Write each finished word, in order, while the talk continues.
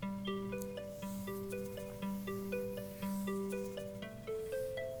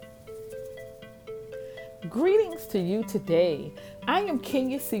Greetings to you today. I am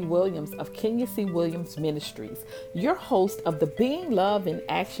Kenya C. Williams of Kenya C. Williams Ministries, your host of the Being Love in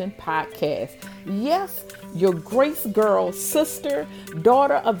Action podcast. Yes, your grace girl, sister,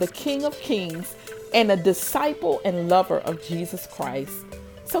 daughter of the King of Kings, and a disciple and lover of Jesus Christ.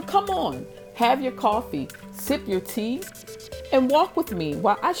 So come on, have your coffee, sip your tea, and walk with me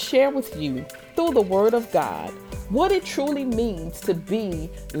while I share with you through the Word of God what it truly means to be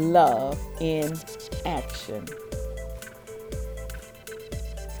love in action.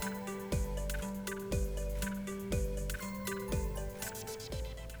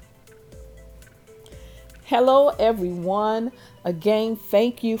 Hello, everyone. Again,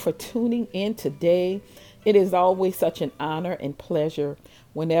 thank you for tuning in today. It is always such an honor and pleasure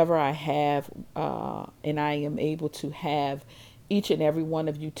whenever I have and I am able to have each and every one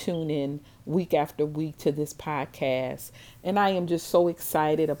of you tune in week after week to this podcast. And I am just so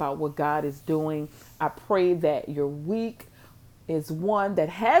excited about what God is doing. I pray that your week is one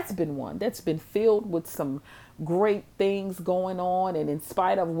that's been filled with some great things going on, and in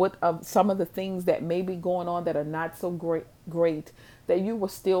spite of what of some of the things that may be going on that are not so great, that you were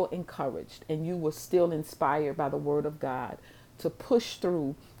still encouraged and you were still inspired by the Word of God to push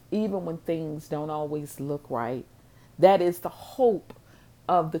through even when things don't always look right. That is the hope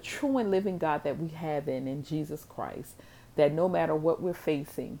of the true and living God that we have in Jesus Christ, that no matter what we're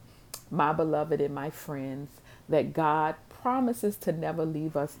facing, my beloved and my friends, that God promises to never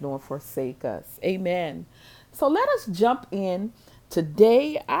leave us nor forsake us. Amen. So let us jump in.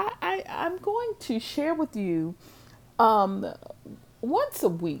 Today, I'm going to share with you um, once a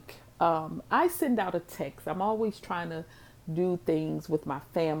week. I send out a text. I'm always trying to do things with my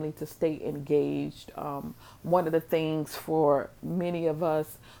family to stay engaged. One of the things for many of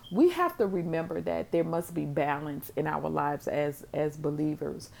us, we have to remember that there must be balance in our lives as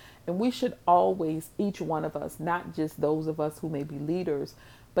believers. And we should always, each one of us, not just those of us who may be leaders,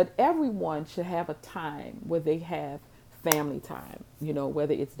 but everyone should have a time where they have family time,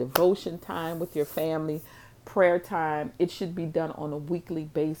 whether it's devotion time with your family, prayer time. It should be done on a weekly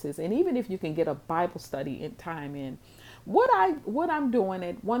basis. And even if you can get a Bible study in time in, what I'm doing,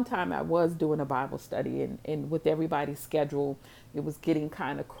 at one time I was doing a Bible study, and with everybody's schedule, it was getting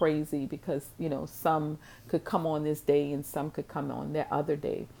kind of crazy because, some could come on this day and some could come on that other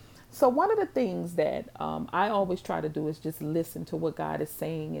day. So one of the things that I always try to do is just listen to what God is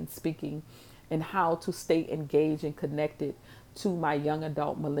saying and speaking, and how to stay engaged and connected to my young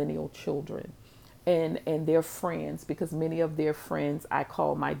adult millennial children and their friends, because many of their friends I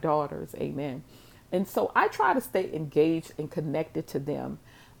call my daughters. Amen. And so I try to stay engaged and connected to them.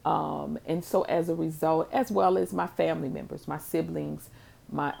 And so as a result, as well as my family members, my siblings,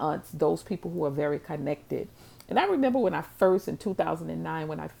 my aunts, those people who are very connected. And I remember when I first, in 2009,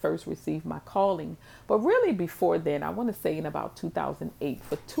 when I first received my calling, but really before then, I want to say in about 2008,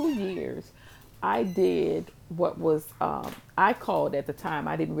 for 2 years, I did what was, I called at the time,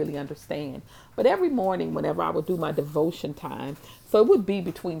 I didn't really understand. But every morning, whenever I would do my devotion time, so it would be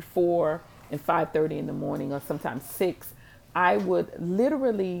between 4 and 5:30 in the morning, or sometimes 6, I would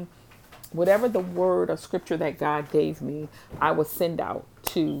literally, whatever the word or scripture that God gave me, I would send out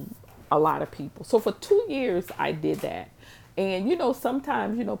to a lot of people. So for 2 years, I did that. And,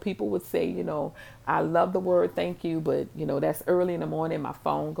 sometimes, people would say, I love the word, thank you, but, that's early in the morning, my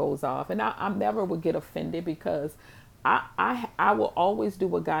phone goes off. And I never would get offended, because I will always do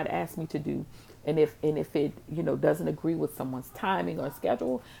what God asked me to do. And if it, doesn't agree with someone's timing or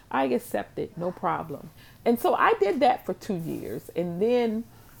schedule, I accept it, no problem. And so I did that for 2 years. And then,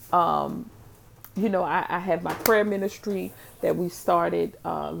 I had my prayer ministry that we started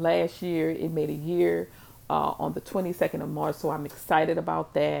last year. It made a year on the 22nd of March, so I'm excited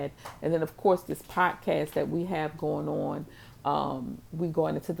about that. And then, of course, this podcast that we have going on, we're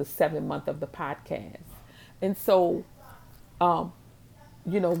going into the 7th month of the podcast. And so,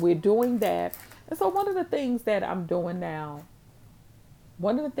 we're doing that. And so one of the things that I'm doing now,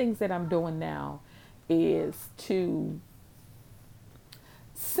 is to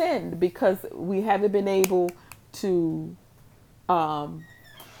send, because we haven't been able to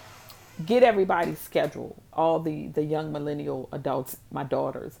get everybody's schedule, all the young millennial adults, my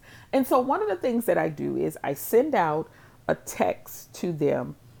daughters. And so one of the things that I do is I send out a text to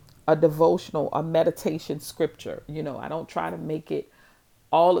them, a devotional, a meditation scripture. I don't try to make it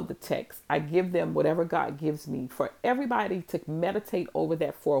all of the text. I give them whatever God gives me for everybody to meditate over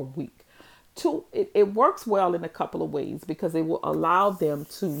that for a week. It works well in a couple of ways, because it will allow them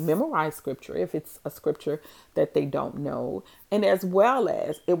to memorize scripture if it's a scripture that they don't know, and as well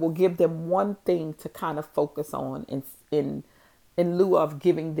as it will give them one thing to kind of focus on in in lieu of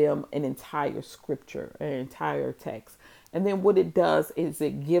giving them an entire scripture, an entire text. And then what it does is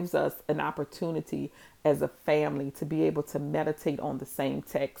it gives us an opportunity as a family to be able to meditate on the same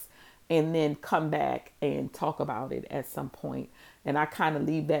text and then come back and talk about it at some point. And I kind of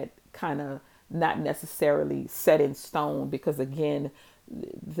leave that kind of not necessarily set in stone because, again,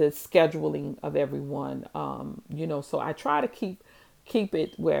 the scheduling of everyone, so I try to keep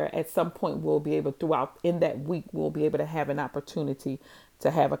it where at some point we'll be able throughout in that week we'll be able to have an opportunity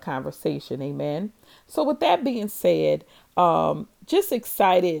to have a conversation. Amen. So with that being said, just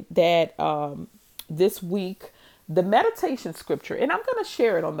excited that this week the meditation scripture, and I'm going to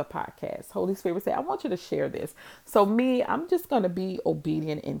share it on the podcast. Holy Spirit said, I want you to share this. So I'm just going to be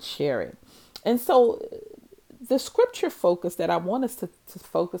obedient and share it. And so the scripture focus that I want us to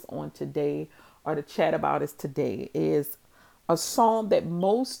focus on today or to chat about is today is a psalm that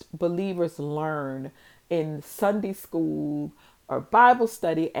most believers learn in Sunday school or Bible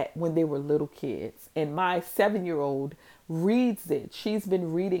study when they were little kids. And my 7-year-old reads it. She's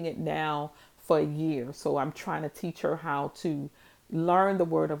been reading it now for a year. So I'm trying to teach her how to learn the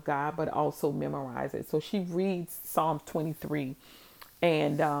word of God, but also memorize it. So she reads Psalm 23,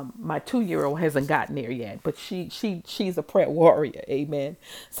 and my 2-year-old hasn't gotten there yet, but she's a prayer warrior. Amen.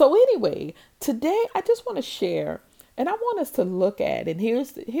 So anyway, today I just want to share, and I want us to look at, and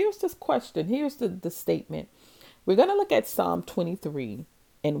here's this question, here's the statement. We're going to look at Psalm 23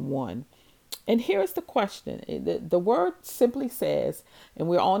 and 1. And here's the question. The word simply says, and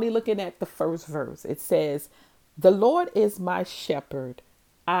we're only looking at the first verse. It says, the Lord is my shepherd.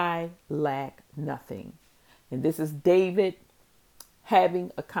 I lack nothing. And this is David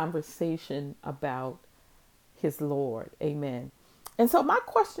having a conversation about his Lord. Amen. And so my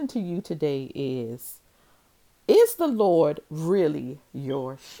question to you today is the Lord really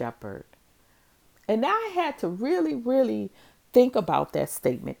your shepherd? And I had to really, really think about that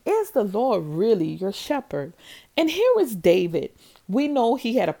statement. Is the Lord really your shepherd? And here is David. We know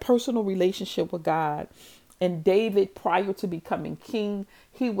he had a personal relationship with God. And David, prior to becoming king,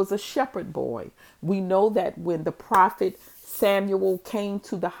 he was a shepherd boy. We know that when the prophet Samuel came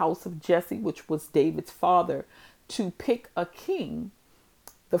to the house of Jesse, which was David's father, to pick a king,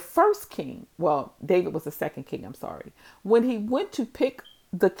 the first king, well, David was the second king, I'm sorry. When he went to pick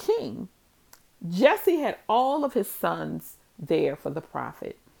the king, Jesse had all of his sons there for the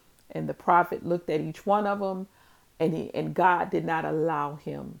prophet. And the prophet looked at each one of them, and God did not allow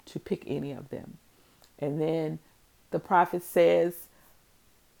him to pick any of them. And then the prophet says,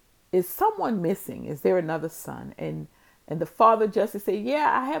 is someone missing? Is there another son? And the father Jesse said,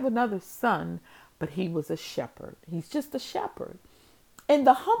 yeah, I have another son, but he was a shepherd. He's just a shepherd. And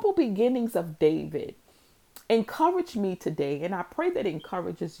the humble beginnings of David encourage me today, and I pray that it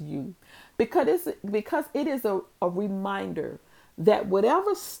encourages you, because it is a reminder that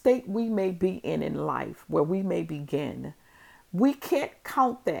whatever state we may be in life, where we may begin, we can't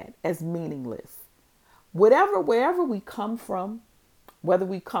count that as meaningless. Wherever we come from, whether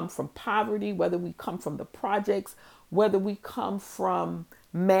we come from poverty, whether we come from the projects, whether we come from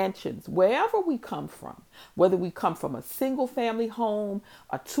mansions, wherever we come from, whether we come from a single family home,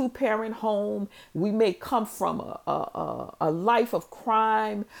 a 2-parent home, we may come from a life of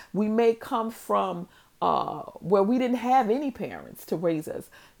crime, we may come from where we didn't have any parents to raise us.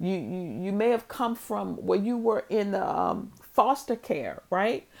 You may have come from where you were in foster care,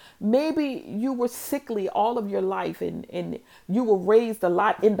 right? Maybe you were sickly all of your life and you were raised a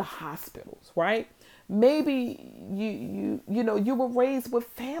lot in the hospitals, right? Maybe you were raised with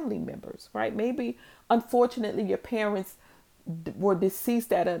family members, right? Maybe unfortunately your parents were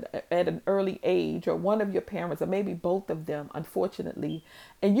deceased at an early age, or one of your parents, or maybe both of them, unfortunately,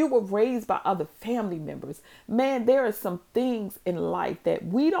 and you were raised by other family members. Man, there are some things in life that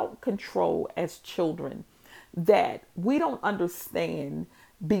we don't control as children, that we don't understand,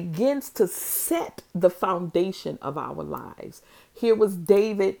 begins to set the foundation of our lives. Here was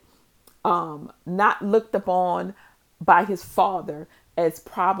David, not looked upon by his father as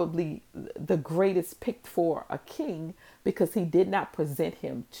probably the greatest picked for a king, because he did not present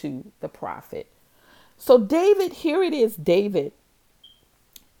him to the prophet. So David, here it is, David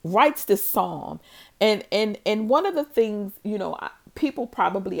writes this psalm, and one of the things, people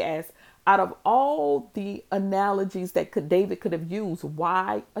probably ask, out of all the analogies that David could have used,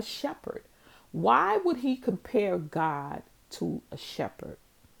 why a shepherd? Why would he compare God to a shepherd?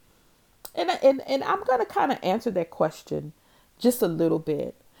 And I'm going to kind of answer that question just a little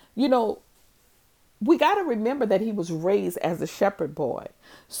bit. You know, we got to remember that he was raised as a shepherd boy.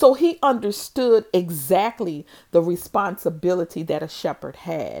 So he understood exactly the responsibility that a shepherd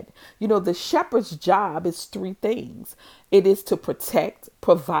had. You know, the shepherd's job is three things: it is to protect,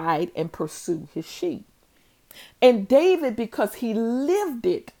 provide, and pursue his sheep. And David, because he lived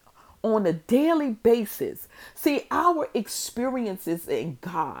it on a daily basis. See, our experiences in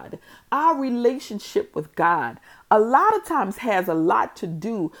God, our relationship with God, a lot of times has a lot to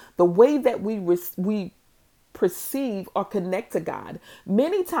do the way that we perceive or connect to God.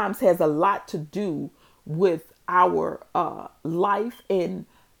 Many times has a lot to do with our life and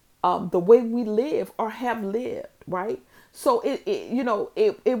the way we live or have lived, right? So it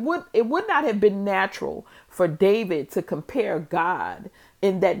would not have been natural for David to compare God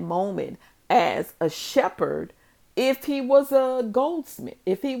in that moment as a shepherd if he was a goldsmith,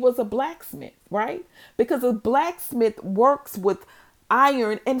 if he was a blacksmith, right? Because a blacksmith works with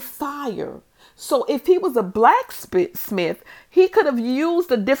iron and fire. So if he was a blacksmith, he could have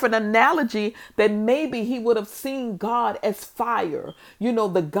used a different analogy that maybe he would have seen God as fire. You know,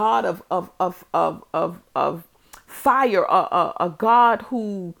 the God of fire, a God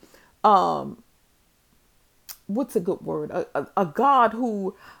who what's a good word? A God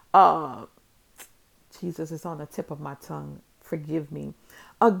who Jesus is on the tip of my tongue. Forgive me.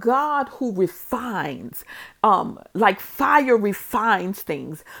 A God who refines, like fire refines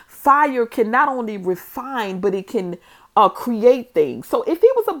things. Fire can not only refine, but it can create things. So if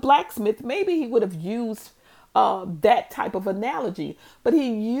he was a blacksmith, maybe he would have used that type of analogy, but he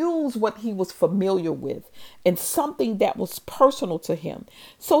used what he was familiar with and something that was personal to him.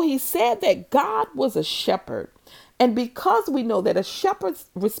 So he said that God was a shepherd. And because we know that a shepherd's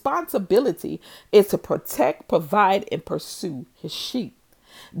responsibility is to protect, provide, and pursue his sheep,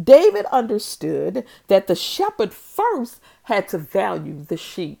 David understood that the shepherd first had to value the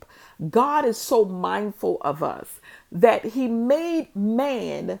sheep. God is so mindful of us that he made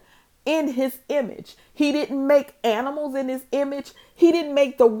man in his image. He didn't make animals in his image. He didn't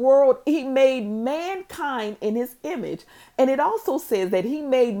make the world. He made mankind in his image. And it also says that he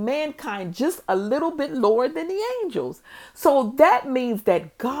made mankind just a little bit lower than the angels. So that means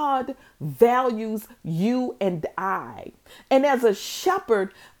that God values you and I. And as a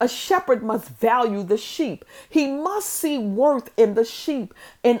shepherd must value the sheep. He must see worth in the sheep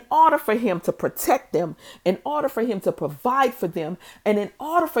in order for him to protect them, in order for him to provide for them, and in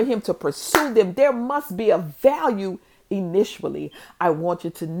order for him to pursue them. There must be a value initially. I want you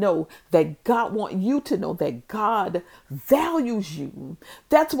to know that God wants you to know that God values you.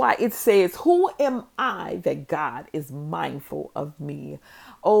 That's why it says, who am I that God is mindful of me?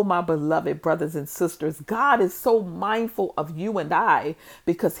 Oh, my beloved brothers and sisters, God is so mindful of you and I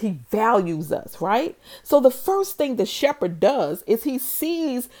because he values us, right? So the first thing the shepherd does is he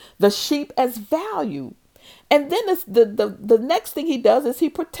sees the sheep as value. And then the next thing he does is he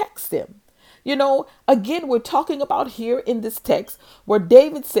protects them. You know, again, we're talking about here in this text where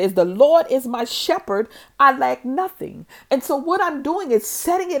David says, the Lord is my shepherd, I lack nothing. And so what I'm doing is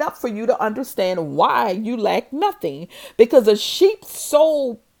setting it up for you to understand why you lack nothing. Because a sheep's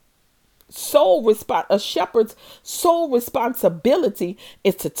a shepherd's sole responsibility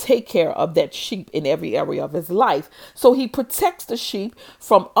is to take care of that sheep in every area of his life. So he protects the sheep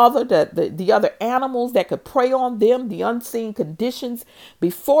from the other animals that could prey on them, the unseen conditions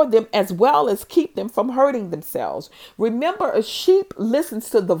before them, as well as keep them from hurting themselves. Remember, a sheep listens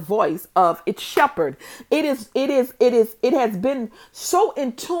to the voice of its shepherd. It has been so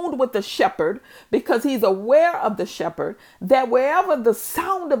in tune with the shepherd because he's aware of the shepherd that wherever the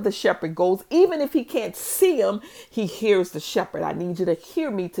sound of the shepherd goes, even if he can't see him, he hears the shepherd. I need you to hear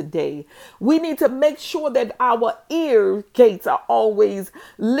me today. We need to make sure that our ear gates are always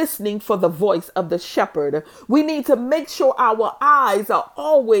listening for the voice of the shepherd. We need to make sure our eyes are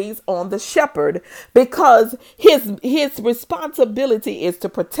always on the shepherd because his responsibility is to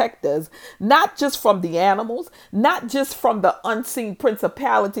protect us, not just from the animals, not just from the unseen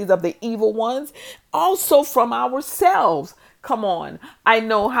principalities of the evil ones, also from ourselves. Come on. I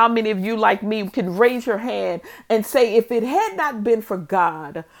know how many of you like me can raise your hand and say, if it had not been for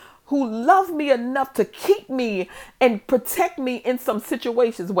God who loved me enough to keep me and protect me in some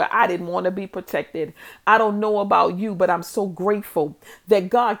situations where I didn't want to be protected. I don't know about you, but I'm so grateful that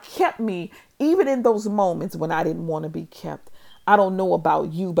God kept me even in those moments when I didn't want to be kept. I don't know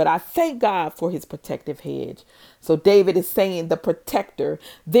about you, but I thank God for his protective hedge. So David is saying the protector.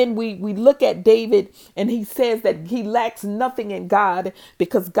 Then we look at David and he says that he lacks nothing in God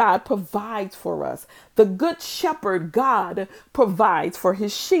because God provides for us. The good shepherd, God, provides for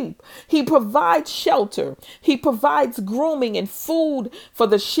his sheep. He provides shelter. He provides grooming and food for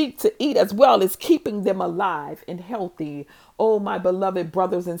the sheep to eat, as well as keeping them alive and healthy. Oh, my beloved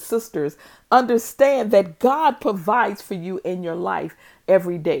brothers and sisters, understand that God provides for you in your life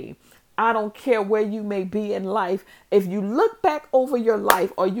every day. I don't care where you may be in life. If you look back over your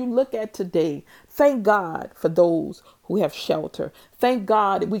life or you look at today, thank God for those who have shelter. Thank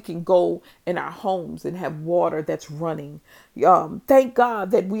God that we can go in our homes and have water that's running. Thank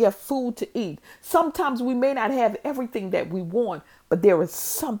God that we have food to eat. Sometimes we may not have everything that we want, but there is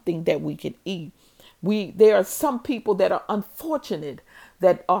something that we can eat. There are some people that are unfortunate,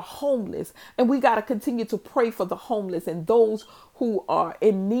 that are homeless, and we got to continue to pray for the homeless and those who are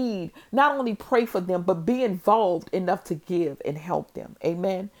in need. Not only pray for them, but be involved enough to give and help them.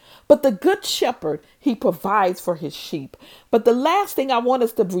 Amen. But the good shepherd, he provides for his sheep. But the last thing I want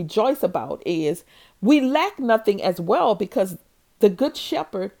us to rejoice about is we lack nothing as well, because the good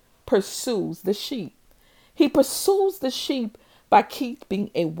shepherd pursues the sheep. He pursues the sheep by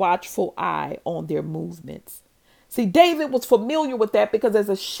keeping a watchful eye on their movements. See, David was familiar with that because as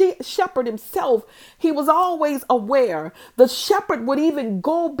a shepherd himself, he was always aware. The shepherd would even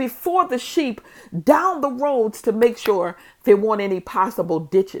go before the sheep down the roads to make sure there weren't any possible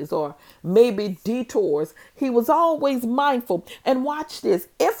ditches or maybe detours. He was always mindful. And watch this.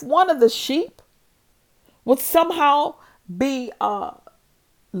 If one of the sheep would somehow be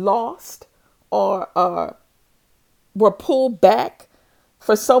lost or were pulled back,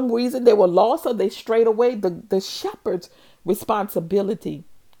 for some reason they were lost or they strayed away, the shepherd's responsibility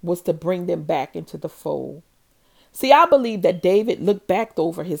was to bring them back into the fold. See, I believe that David looked back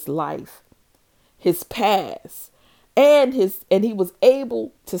over his life, his past, and he was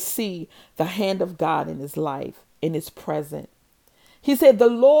able to see the hand of God in his life, in his present. He said, "The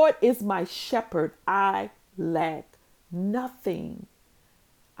Lord is my shepherd, I lack nothing."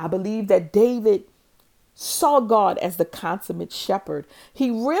 I believe that David saw God as the consummate shepherd.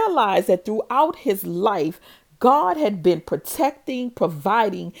 He realized that throughout his life, God had been protecting,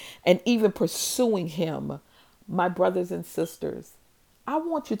 providing, and even pursuing him. My brothers and sisters, I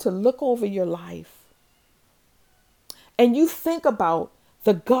want you to look over your life and you think about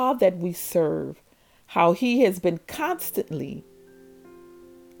the God that we serve, how he has been constantly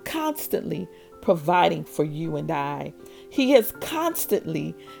providing for you and I. He has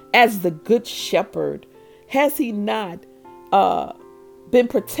constantly, as the good shepherd, has he not been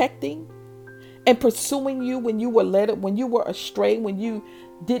protecting and pursuing you when you were led, when you were astray, when you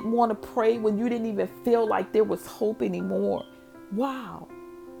didn't want to pray, when you didn't even feel like there was hope anymore? Wow,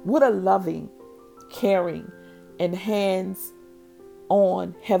 what a loving, caring, and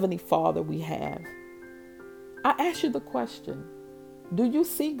hands-on Heavenly Father we have. I ask you the question, do you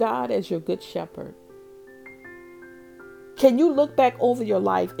see God as your good shepherd? Can you look back over your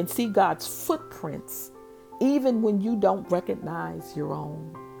life and see God's footprints even when you don't recognize your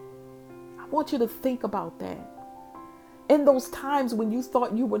own? I want you to think about that. In those times when you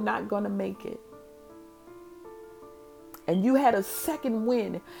thought you were not going to make it, and you had a second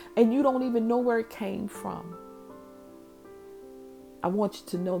wind and you don't even know where it came from, I want you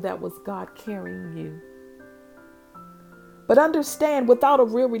to know that was God carrying you. But understand, without a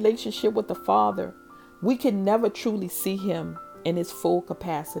real relationship with the Father, we can never truly see him in his full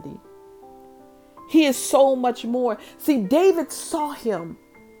capacity. He is so much more. See, David saw him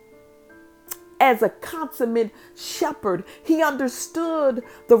as a consummate shepherd. He understood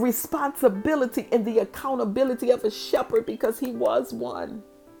the responsibility and the accountability of a shepherd because he was one.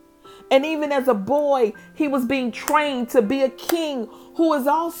 And even as a boy, he was being trained to be a king who is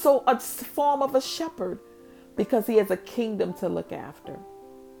also a form of a shepherd because he has a kingdom to look after.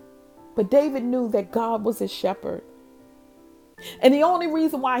 But David knew that God was his shepherd. And the only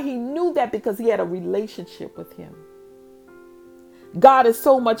reason why he knew that because he had a relationship with him. God is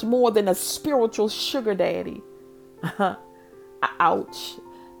so much more than a spiritual sugar daddy. Ouch.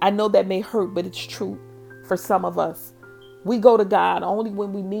 I know that may hurt, but it's true for some of us. We go to God only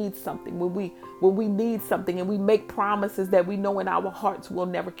when we need something, when we need something, and we make promises that we know in our hearts we'll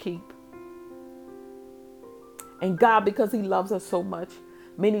never keep. And God, because he loves us so much,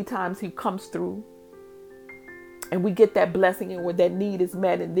 many times he comes through and we get that blessing and where that need is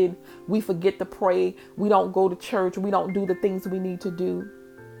met, and then we forget to pray. We don't go to church. We don't do the things we need to do.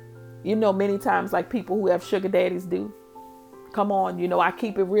 You know, many times like people who have sugar daddies do. Come on, you know, I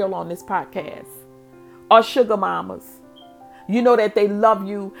keep it real on this podcast. Or sugar mamas. You know that they love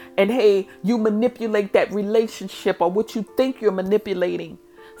you, and hey, you manipulate that relationship or what you think you're manipulating.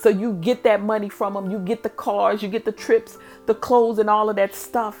 So you get that money from them, you get the cars, you get the trips, the clothes, and all of that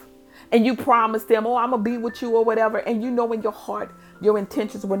stuff. And you promise them, oh, I'm going to be with you or whatever. And you know in your heart, your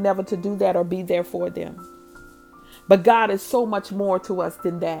intentions were never to do that or be there for them. But God is so much more to us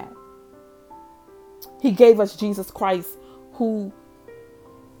than that. He gave us Jesus Christ, who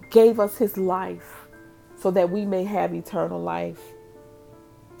gave us his life so that we may have eternal life.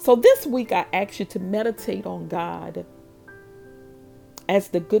 So this week, I ask you to meditate on God as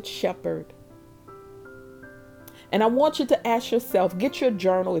the good shepherd. And I want you to ask yourself, get your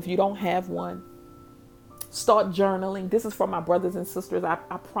journal if you don't have one. Start journaling. This is for my brothers and sisters. I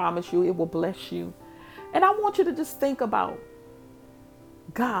promise you it will bless you. And I want you to just think about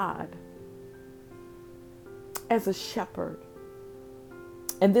God as a shepherd.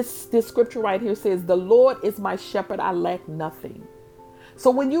 And this scripture right here says, the Lord is my shepherd, I lack nothing.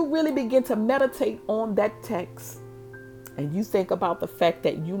 So when you really begin to meditate on that text and you think about the fact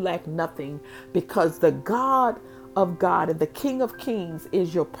that you lack nothing because the God of God and the King of Kings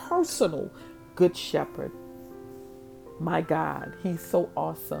is your personal good shepherd. My God, he's so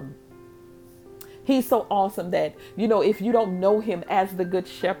awesome. He's so awesome that, you know, if you don't know him as the good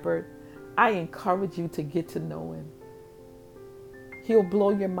shepherd, I encourage you to get to know him. He'll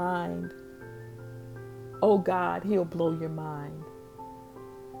blow your mind. Oh God, he'll blow your mind.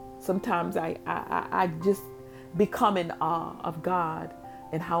 Sometimes I just become in awe of God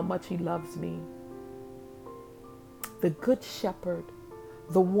and how much he loves me. The good shepherd,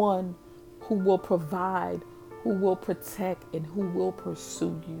 the one who will provide, who will protect, and who will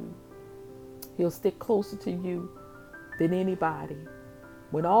pursue you. He'll stick closer to you than anybody.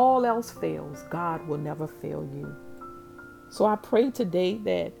 When all else fails, God will never fail you. So I pray today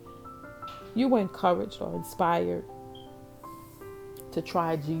that you were encouraged or inspired to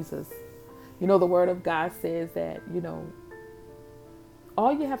try Jesus. You know, the word of God says that, you know,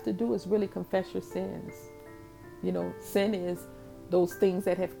 all you have to do is really confess your sins. You know, sin is those things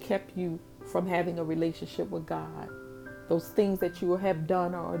that have kept you from having a relationship with God. Those things that you have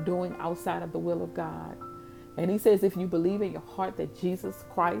done or are doing outside of the will of God. And he says, if you believe in your heart that Jesus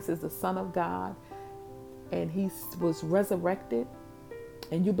Christ is the Son of God and he was resurrected,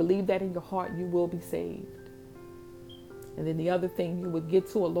 and you believe that in your heart, you will be saved. And then the other thing, you would get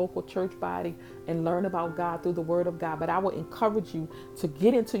to a local church body and learn about God through the word of God. But I would encourage you to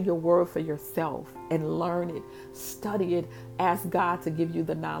get into your word for yourself and learn it, study it, ask God to give you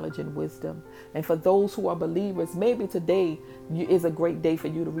the knowledge and wisdom. And for those who are believers, maybe today is a great day for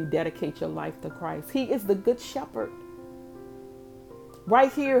you to rededicate your life to Christ. He is the good shepherd.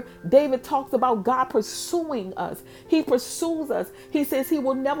 Right here, David talks about God pursuing us. He pursues us. He says he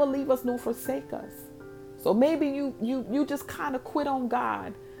will never leave us nor forsake us. So maybe you just kind of quit on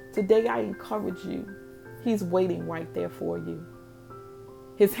God. Today I encourage you. He's waiting right there for you.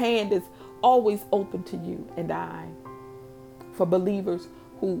 His hand is always open to you and I. For believers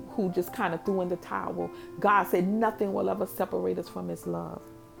who just kind of threw in the towel, God said nothing will ever separate us from his love.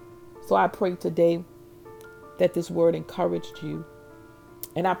 So I pray today that this word encouraged you.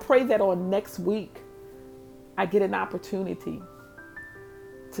 And I pray that on next week, I get an opportunity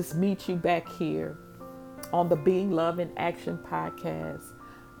to meet you back here on the Being Love in Action podcast.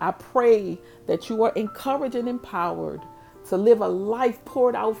 I pray that you are encouraged and empowered to live a life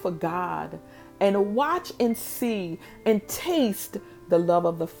poured out for God and watch and see and taste the love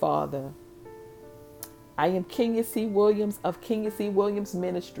of the Father. I am Kenya C. Williams of Kenya C. Williams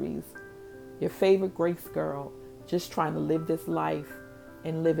Ministries, your favorite grace girl, just trying to live this life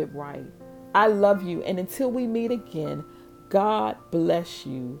and live it right. I love you. And until we meet again, God bless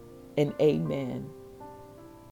you and amen.